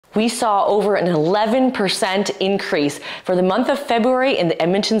We saw over an 11% increase for the month of February in the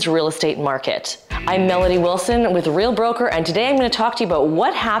Edmonton's real estate market. I'm Melody Wilson with Real Broker, and today I'm going to talk to you about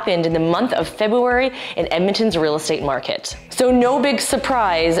what happened in the month of February in Edmonton's real estate market. So no big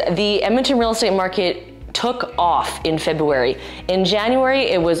surprise, the Edmonton real estate market took off in February. In January,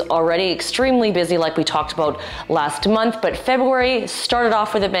 it was already extremely busy like we talked about last month, but February started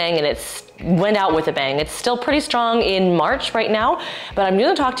off with a bang and it went out with a bang. It's still pretty strong in March right now, but I'm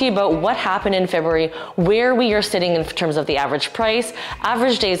going to talk to you about what happened in February, where we are sitting in terms of the average price,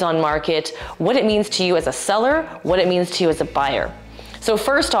 average days on market, what it means to you as a seller, what it means to you as a buyer. So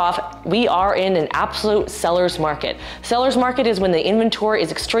first off, we are in an absolute seller's market. Seller's market is when the inventory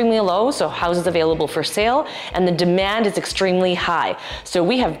is extremely low, so houses available for sale, and the demand is extremely high. So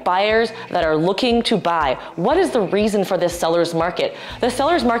we have buyers that are looking to buy. What is the reason for this seller's market? The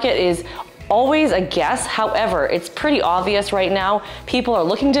seller's market is always a guess. However, it's pretty obvious right now. People are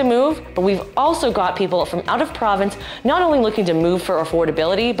looking to move, but we've also got people from out of province not only looking to move for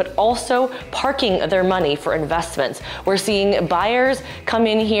affordability, but also parking their money for investments. We're seeing buyers come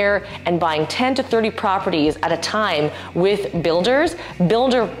in here and buying 10 to 30 properties at a time with builders.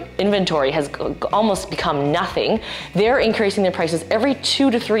 Builder inventory has almost become nothing. They're increasing their prices every 2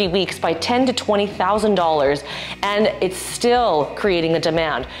 to 3 weeks by $10,000 to $20,000, and it's still creating a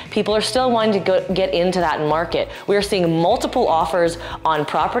demand. People are still wanting to get into that market. We're seeing multiple offers on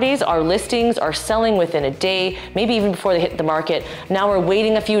properties. Our listings are selling within a day, maybe even before they hit the market. Now we're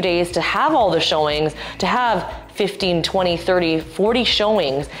waiting a few days to have all the showings, to have 15, 20, 30, 40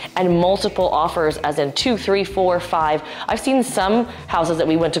 showings and multiple offers, as in 2, 3, 4, 5. I've seen some houses that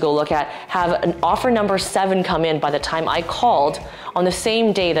we went to go look at have an offer number 7 come in by the time I called on the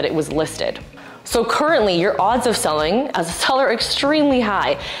same day that it was listed. So currently, your odds of selling as a seller are extremely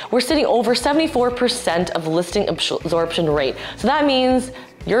high. We're sitting over 74% of listing absorption rate. So that means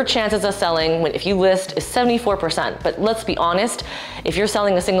your chances of selling if you list is 74%. But let's be honest, if you're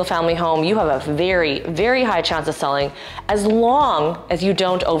selling a single family home, you have a very, very high chance of selling as long as you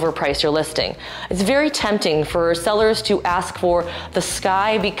don't overprice your listing. It's very tempting for sellers to ask for the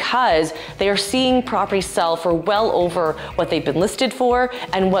sky because they are seeing properties sell for well over what they've been listed for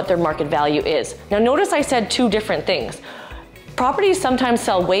and what their market value is. Now notice I said 2 different things. Properties sometimes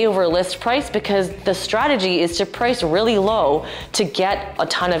sell way over list price because the strategy is to price really low to get a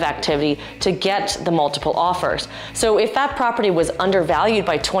ton of activity, to get the multiple offers. So if that property was undervalued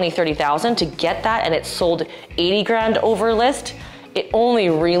by 20, 30,000 to get that and it sold 80 grand over list, it only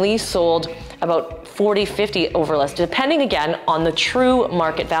really sold about 40, 50 over list, depending again on the true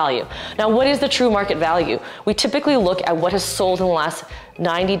market value. Now, what is the true market value? We typically look at what has sold in the last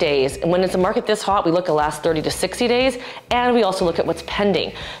 90 days. And when it's a market this hot, we look at the last 30 to 60 days, and we also look at what's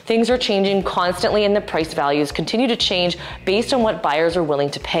pending. Things are changing constantly and the price values continue to change based on what buyers are willing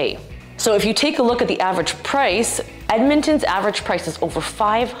to pay. So if you take a look at the average price, Edmonton's average price is over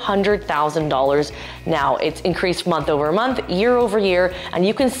 $500,000 now. It's increased month over month, year over year, and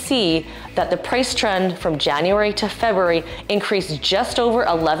you can see that the price trend from January to February increased just over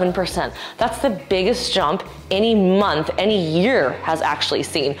 11%. That's the biggest jump any month, any year has actually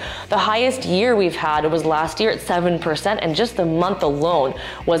seen. The highest year we've had was last year at 7%, and just the month alone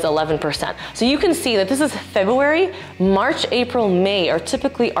was 11%. So you can see that this is February. March, April, May are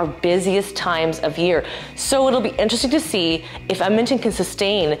typically our busiest times of year. So it'll be interesting to see if Edmonton can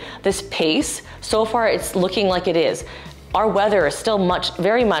sustain this pace. So far, it's looking like it is. Our weather is still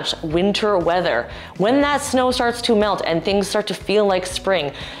very much winter weather. When that snow starts to melt and things start to feel like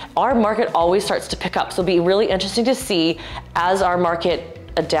spring, our market always starts to pick up. So it'll be really interesting to see as our market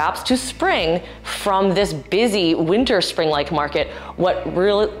adapts to spring from this busy winter spring-like market, what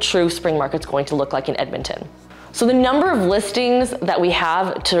real true spring market's going to look like in Edmonton. So the number of listings that we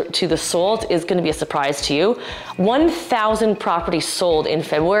have to the sold is going to be a surprise to you. 1,000 properties sold in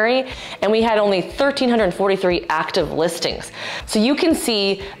February, and we had only 1,343 active listings. So you can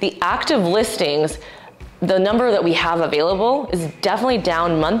see the active listings, the number that we have available is definitely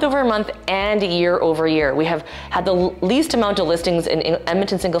down month over month and year over year. We have had the least amount of listings in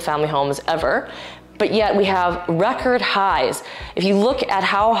Edmonton single family homes ever, but yet we have record highs. If you look at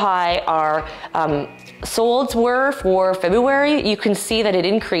how high our solds were for February, you can see that it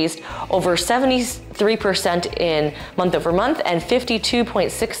increased over 73% in month over month and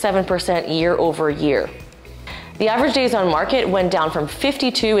 52.67% year over year. The average days on market went down from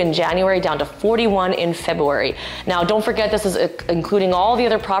 52 in January down to 41 in February. Now, don't forget this is including all the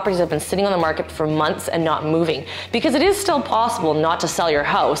other properties that have been sitting on the market for months and not moving, because it is still possible not to sell your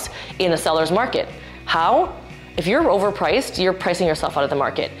house in a seller's market. How? If you're overpriced, you're pricing yourself out of the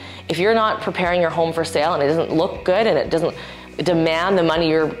market. If you're not preparing your home for sale and it doesn't look good and demand the money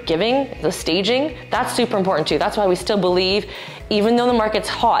you're giving, the staging, that's super important too. That's why we still believe, even though the market's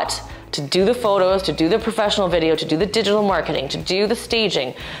hot, to do the photos, to do the professional video, to do the digital marketing, to do the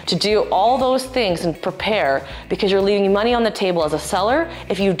staging, to do all those things and prepare, because you're leaving money on the table as a seller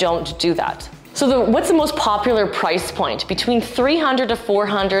if you don't do that. So what's the most popular price point? Between $300 to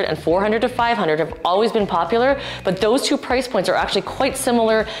 $400 and $400 to $500 have always been popular, but those two price points are actually quite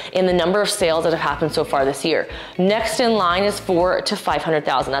similar in the number of sales that have happened so far this year. Next in line is $400,000 to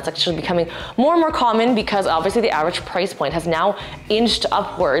 $500,000. That's actually becoming more and more common because obviously the average price point has now inched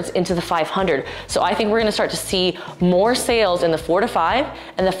upwards into the 500. So I think we're gonna start to see more sales in the 4 to 5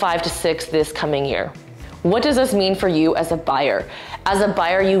 and the 5 to 6 this coming year. What does this mean for you as a buyer? As a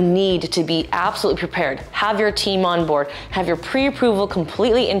buyer, you need to be absolutely prepared. Have your team on board, have your pre-approval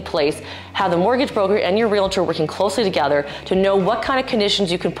completely in place, have the mortgage broker and your realtor working closely together to know what kind of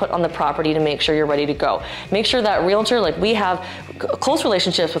conditions you can put on the property to make sure you're ready to go. Make sure that realtor, like we have close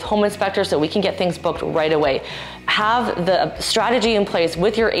relationships with home inspectors so we can get things booked right away. Have the strategy in place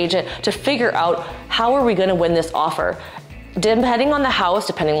with your agent to figure out how are we gonna win this offer. Depending on the house,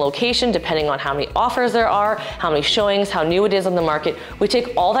 depending on location, depending on how many offers there are, how many showings, how new it is on the market, we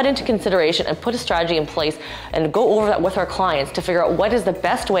take all that into consideration and put a strategy in place and go over that with our clients to figure out what is the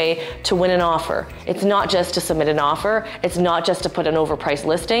best way to win an offer. It's not just to submit an offer. It's not just to put an overpriced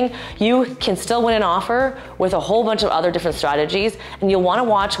listing. You can still win an offer with a whole bunch of other different strategies, and you'll want to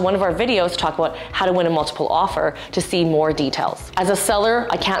watch one of our videos to talk about how to win a multiple offer to see more details. As a seller,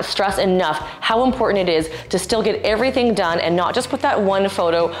 I can't stress enough how important it is to still get everything done and not just put that one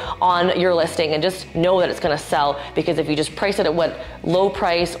photo on your listing and just know that it's gonna sell, because if you just price it at what low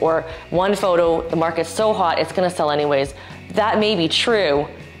price or one photo, the market's so hot, it's gonna sell anyways. That may be true,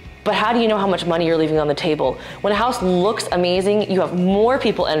 but how do you know how much money you're leaving on the table? When a house looks amazing, you have more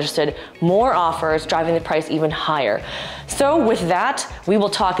people interested, more offers, driving the price even higher. So with that, we will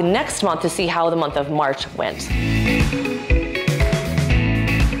talk next month to see how the month of March went.